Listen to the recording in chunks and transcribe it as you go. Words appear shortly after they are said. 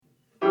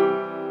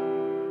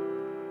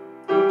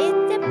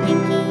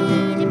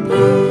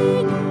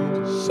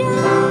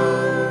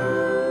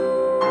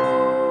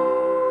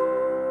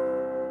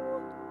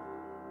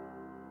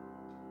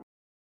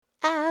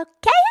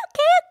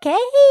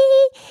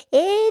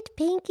it's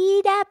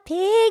Pinky the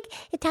Pig.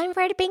 It's time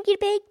for the Pinky the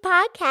Pig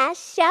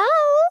podcast show.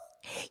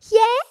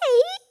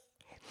 Yay!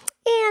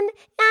 And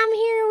I'm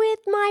here with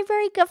my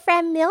very good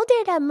friend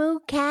Mildred, a moo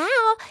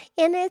cow.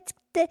 And it's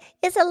the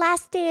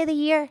last day of the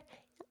year.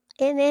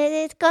 And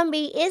it's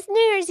New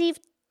Year's Eve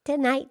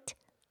tonight.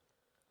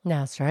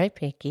 That's right,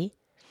 Pinky.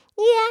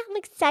 Yeah, I'm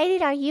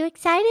excited. Are you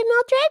excited,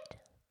 Mildred?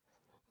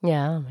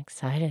 Yeah, I'm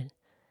excited.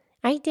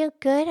 Are you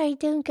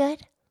doing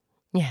good?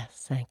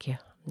 Yes, thank you.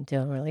 I'm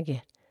doing really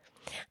good.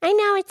 I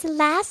know it's the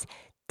last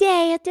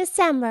day of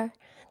December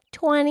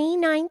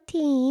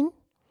 2019.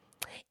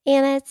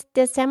 And it's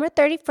December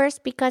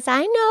 31st because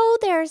I know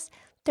there's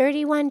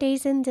 31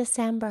 days in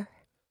December.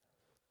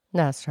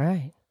 That's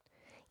right.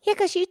 Yeah,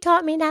 because you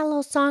taught me that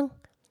little song.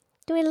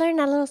 Do we learn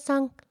that little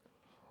song?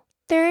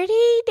 30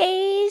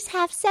 days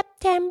have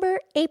September,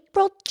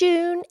 April,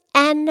 June,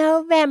 and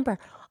November.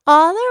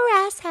 All the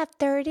rest have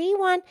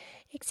 31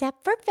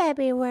 except for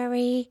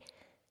February.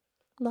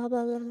 Blah,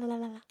 blah, blah, blah,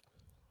 blah.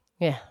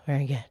 Yeah,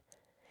 very good.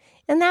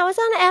 And that was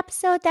on an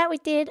episode that we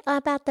did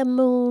about the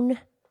moon.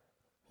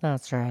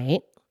 That's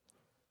right.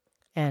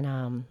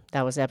 And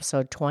that was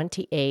episode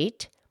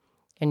 28.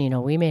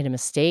 And, we made a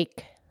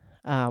mistake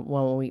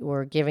when we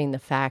were giving the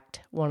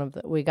fact.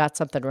 We got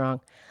something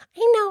wrong.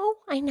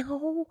 I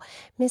know.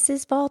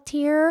 Mrs.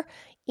 Voltier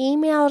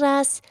emailed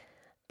us,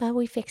 but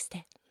we fixed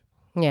it.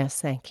 Yes,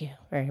 thank you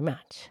very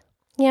much.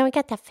 Yeah, we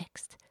got that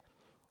fixed.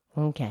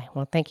 Okay,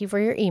 well, thank you for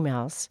your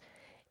emails.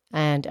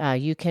 And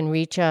you can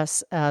reach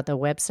us. The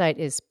website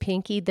is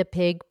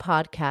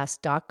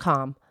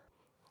pinkythepigpodcast.com.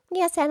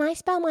 Yes, and I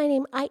spell my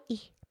name I-E,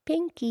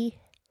 Pinky.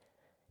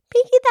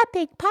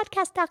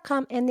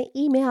 Pinkythepigpodcast.com, and the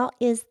email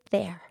is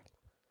there.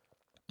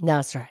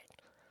 That's right.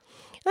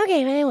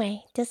 Okay,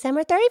 anyway,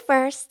 December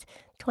 31st,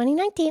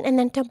 2019, and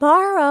then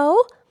tomorrow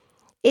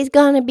is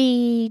going to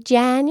be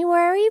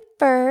January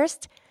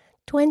 1st,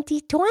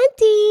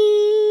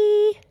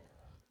 2020.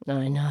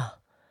 I know.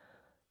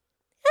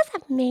 That's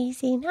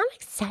amazing. I'm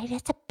excited.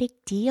 It's a big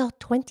deal,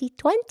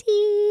 2020.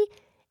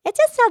 It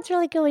just sounds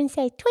really good when you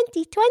say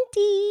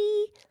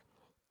 2020.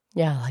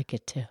 Yeah, I like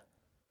it too.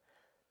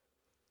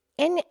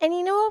 And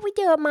you know what we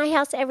do at my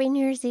house every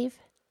New Year's Eve?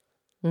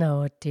 No,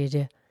 what do you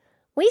do?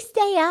 We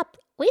stay up.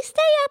 We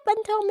stay up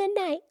until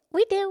midnight.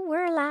 We do.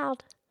 We're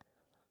allowed.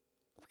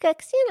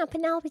 Because,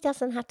 Penelope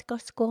doesn't have to go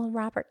to school, and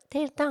Robert,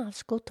 they don't have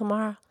school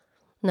tomorrow.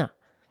 No.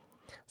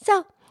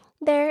 So,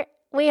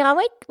 we all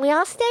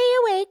stay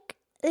awake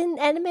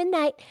at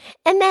midnight.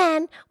 And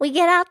then we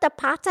get out the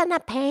pots and the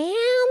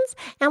pans,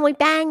 and we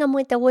bang them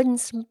with the wooden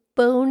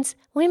spoons.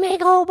 We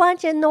make a whole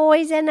bunch of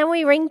noise, and then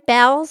we ring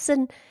bells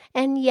and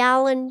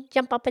yell and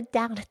jump up and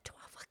down at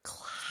 12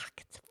 o'clock.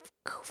 It's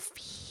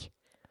goofy.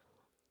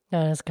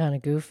 Yeah, that's kind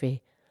of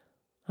goofy.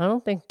 I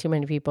don't think too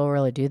many people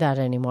really do that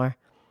anymore.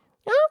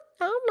 Oh,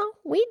 I don't know.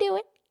 We do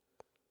it.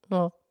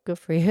 Well, good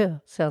for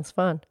you. Sounds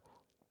fun.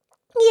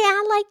 Yeah,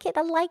 I like it.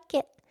 And then,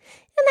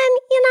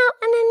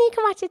 and then you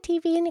can watch the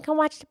TV and you can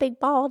watch the big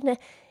ball and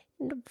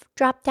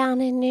drop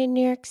down in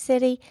New York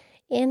City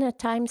in a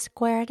Times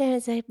Square.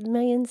 There's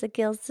millions of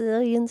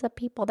gazillions of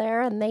people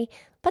there,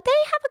 but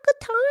they have a good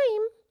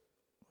time.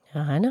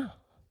 I know.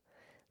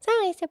 So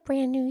it's a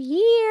brand new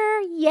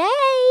year.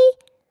 Yay!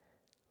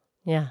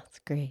 Yeah, it's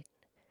great.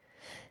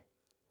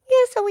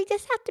 Yeah, so we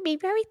just have to be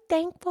very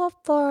thankful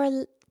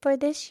for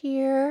this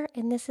year,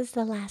 and this is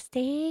the last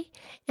day,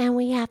 and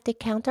we have to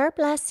count our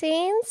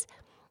blessings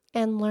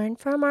and learn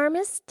from our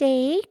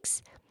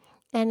mistakes,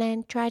 and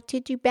then try to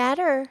do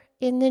better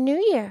in the new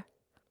year.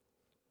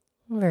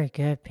 Very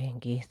good,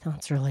 Pinky.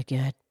 That's really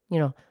good.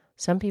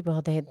 Some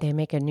people, they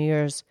make a New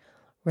Year's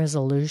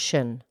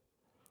resolution.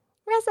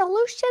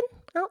 Resolution?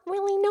 I don't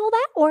really know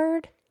that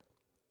word.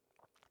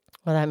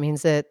 Well, that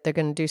means that they're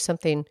going to do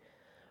something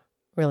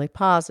really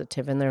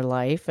positive in their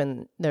life,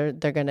 and they're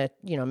going to,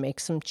 make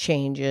some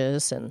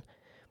changes and,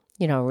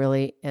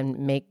 really, and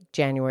make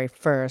January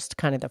 1st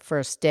kind of the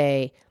first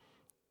day,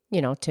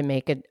 to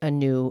make a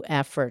new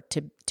effort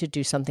to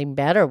do something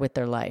better with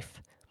their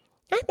life.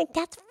 I think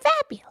that's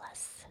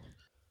fabulous.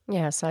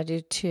 Yes, I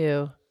do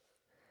too.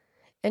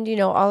 And,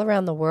 all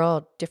around the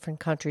world, different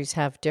countries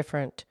have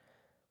different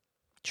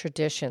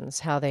traditions,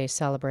 how they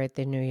celebrate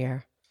the New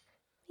Year.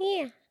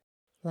 Yeah.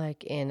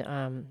 Like in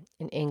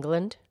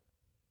England.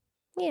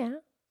 Yeah.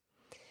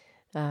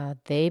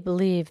 They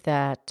believe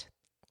that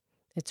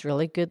it's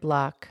really good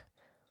luck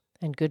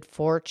and good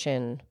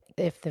fortune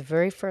if the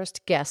very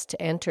first guest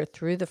to enter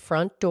through the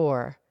front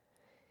door,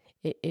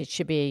 it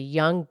should be a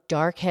young,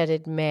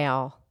 dark-headed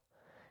male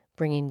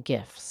bringing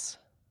gifts.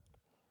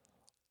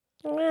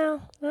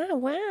 Well, oh,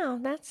 wow,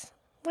 that's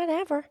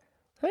whatever.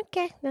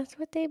 Okay, that's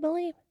what they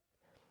believe.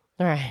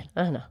 All right,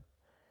 I know.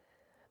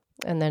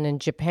 And then in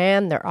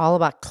Japan, they're all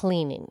about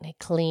cleaning. They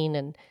clean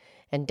and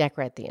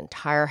decorate the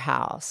entire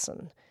house.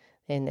 And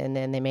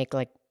then they make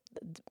like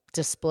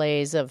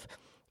displays of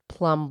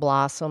plum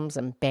blossoms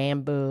and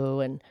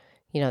bamboo. And,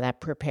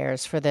 that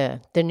prepares for the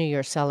New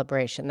Year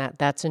celebration.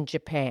 That's in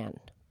Japan.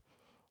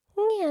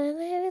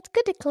 Yeah, it's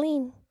good to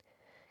clean.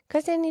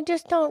 Because then you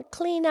just don't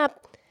clean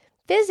up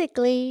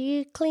physically,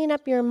 you clean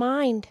up your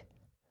mind.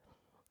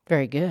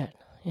 Very good.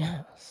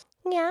 Yes.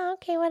 Yeah,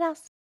 okay, what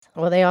else?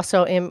 Well, they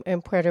also,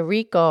 in Puerto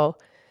Rico,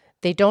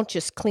 they don't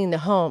just clean the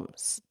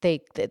homes. They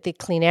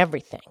clean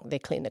everything. They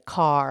clean the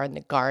car and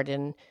the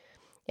garden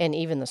and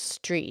even the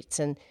streets.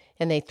 And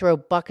they throw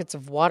buckets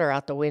of water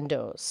out the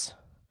windows.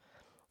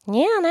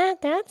 Yeah,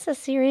 that's a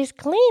serious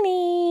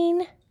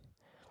cleaning.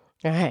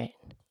 All right.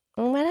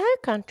 What other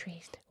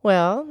countries?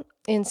 Well,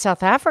 in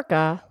South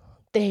Africa,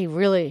 they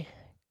really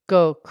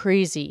go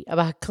crazy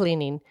about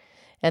cleaning,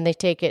 and they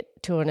take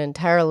it to an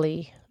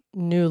entirely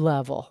new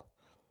level.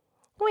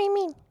 What do you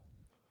mean?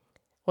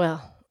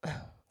 Well,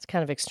 it's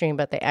kind of extreme,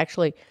 but they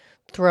actually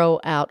throw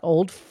out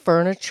old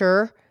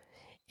furniture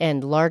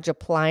and large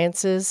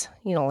appliances,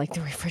 like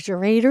the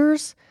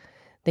refrigerators.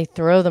 They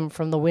throw them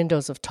from the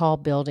windows of tall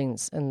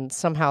buildings, and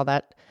somehow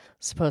that's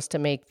supposed to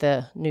make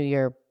the new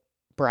year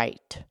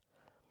bright.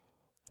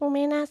 Oh,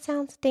 man, that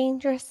sounds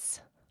dangerous.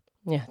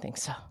 Yeah, I think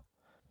so.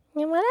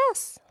 And what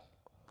else?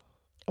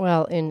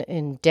 Well,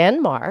 in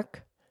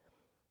Denmark,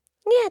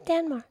 Yeah,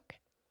 Denmark.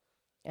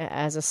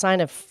 as a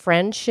sign of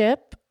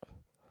friendship,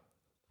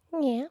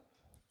 Yeah.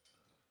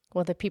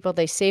 well, the people,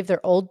 they save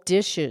their old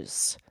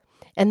dishes,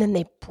 and then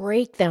they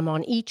break them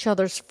on each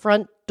other's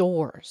front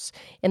doors,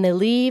 and they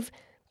leave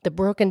the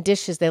broken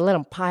dishes, they let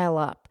them pile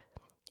up,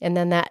 and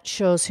then that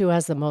shows who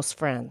has the most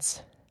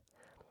friends.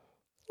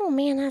 Oh,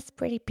 man, that's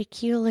pretty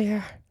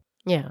peculiar.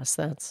 Yes,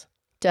 that's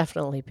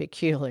definitely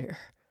peculiar.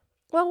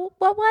 Well,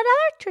 what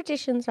other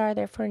traditions are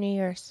there for New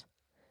Year's?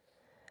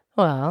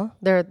 Well,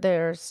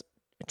 there's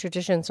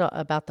traditions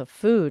about the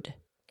food.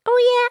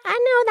 Oh, yeah, I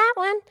know that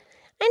one.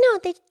 I know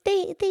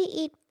they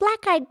eat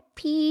black-eyed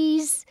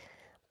peas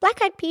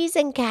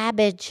and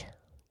cabbage.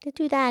 They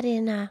do that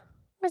in,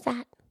 where's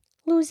that?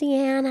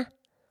 Louisiana.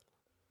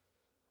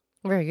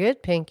 Very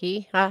good,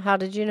 Pinky. How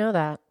did you know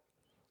that?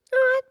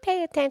 Oh, I'd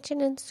pay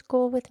attention in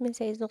school with Miss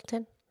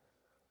Hazelton.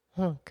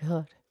 Oh,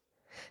 good.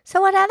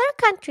 So what other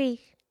country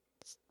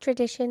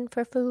tradition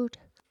for food?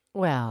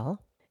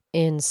 Well,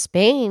 in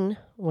Spain,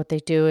 what they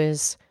do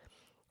is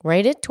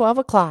right at 12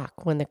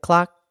 o'clock, when the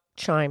clock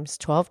chimes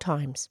 12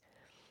 times,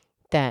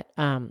 that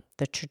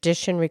the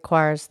tradition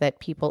requires that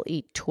people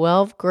eat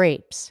 12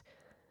 grapes,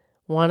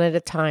 one at a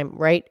time,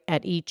 right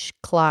at each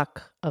chime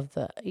of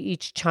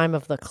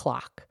the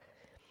clock.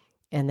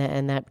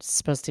 And that's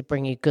supposed to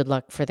bring you good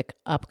luck for the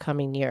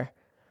upcoming year.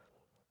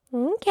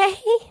 Okay,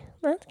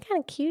 that's kind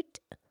of cute.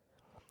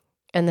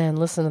 And then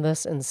listen to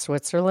this, in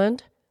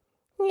Switzerland,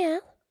 Yeah.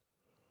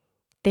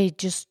 they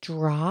just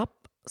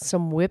drop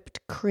some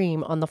whipped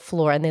cream on the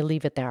floor and they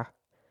leave it there.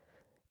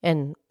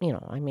 And,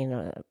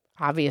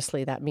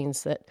 obviously that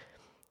means that,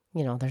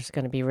 there's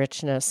going to be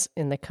richness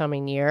in the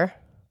coming year.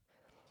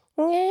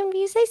 Yeah, if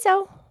you say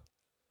so.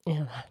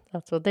 Yeah,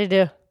 that's what they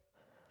do.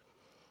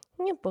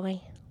 Yeah,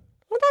 boy.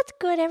 Well, that's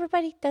good.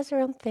 Everybody does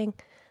their own thing.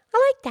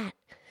 I like that.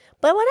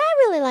 But what I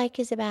really like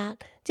is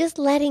about just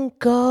letting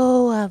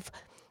go of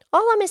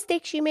all the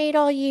mistakes you made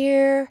all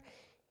year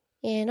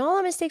and all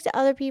the mistakes that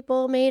other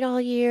people made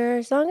all year.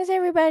 As long as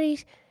everybody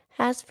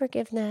has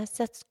forgiveness,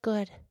 that's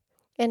good.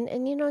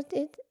 And you got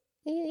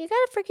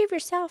to forgive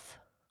yourself.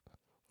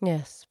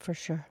 Yes, for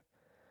sure.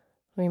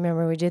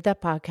 Remember, we did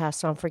that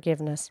podcast on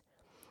forgiveness.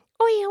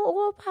 Oh,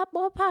 yeah.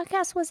 What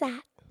podcast was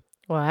that?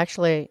 Well,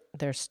 actually,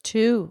 there's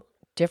 2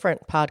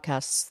 different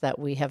podcasts that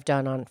we have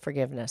done on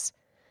forgiveness.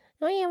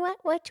 Oh, yeah.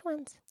 Which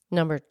ones?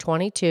 Number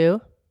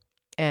 22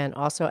 and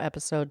also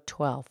episode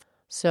 12.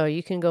 So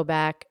you can go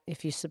back,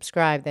 if you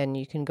subscribe, then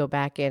you can go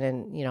back in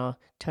and,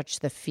 touch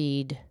the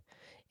feed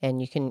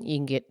and you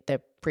can get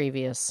the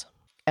previous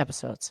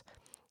episodes.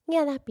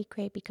 Yeah, that'd be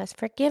great because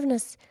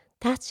forgiveness,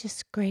 that's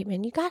just great,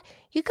 man. You got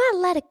to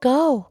let it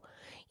go.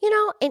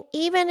 And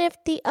even if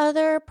the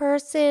other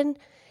person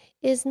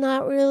is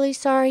not really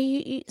sorry,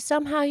 you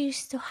somehow you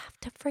still have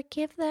to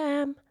forgive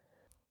them.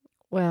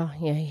 Well,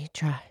 yeah, you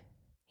try.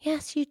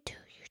 Yes, you do.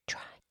 You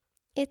try.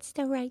 It's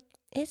the right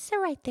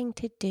thing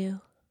to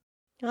do.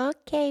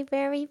 Okay,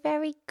 very,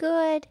 very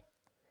good.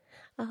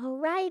 All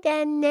right,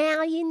 and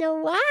now you know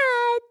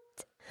what?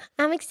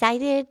 I'm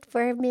excited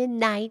for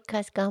midnight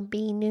because it's going to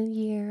be New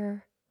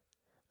Year.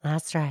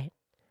 That's right.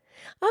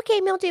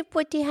 Okay, Mildred,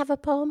 do you have a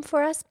poem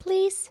for us,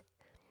 please?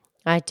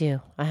 I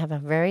do. I have a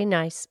very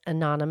nice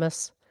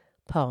anonymous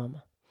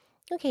poem.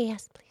 Okay,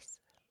 yes, please.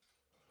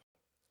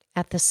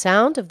 At the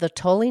sound of the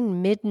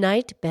tolling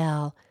midnight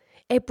bell,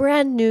 a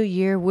brand new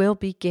year will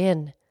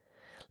begin.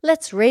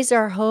 Let's raise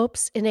our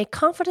hopes in a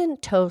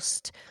confident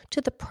toast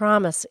to the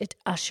promise it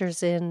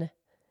ushers in.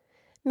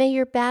 May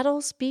your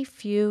battles be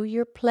few,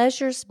 your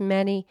pleasures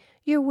many,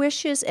 your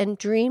wishes and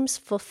dreams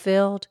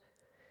fulfilled.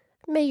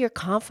 May your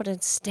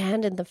confidence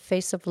stand in the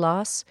face of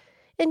loss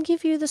and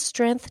give you the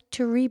strength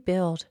to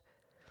rebuild.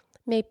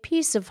 May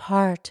peace of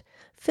heart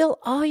fill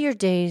all your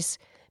days.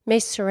 May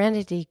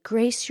serenity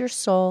grace your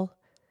soul.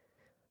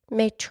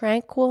 May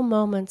tranquil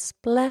moments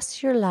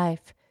bless your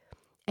life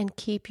and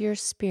keep your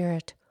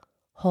spirit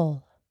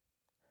whole.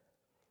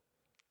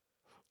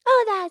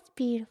 Oh, that's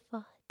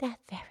beautiful.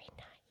 That's very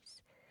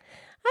nice.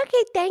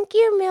 Okay, thank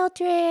you,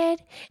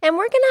 Mildred. And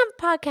we're going to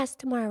have a podcast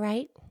tomorrow,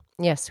 right?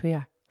 Yes, we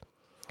are.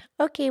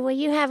 Okay, well,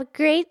 you have a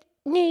great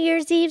New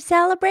Year's Eve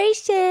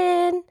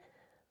celebration.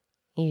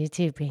 You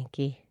too,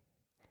 Pinky.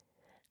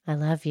 I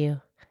love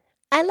you.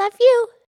 I love you.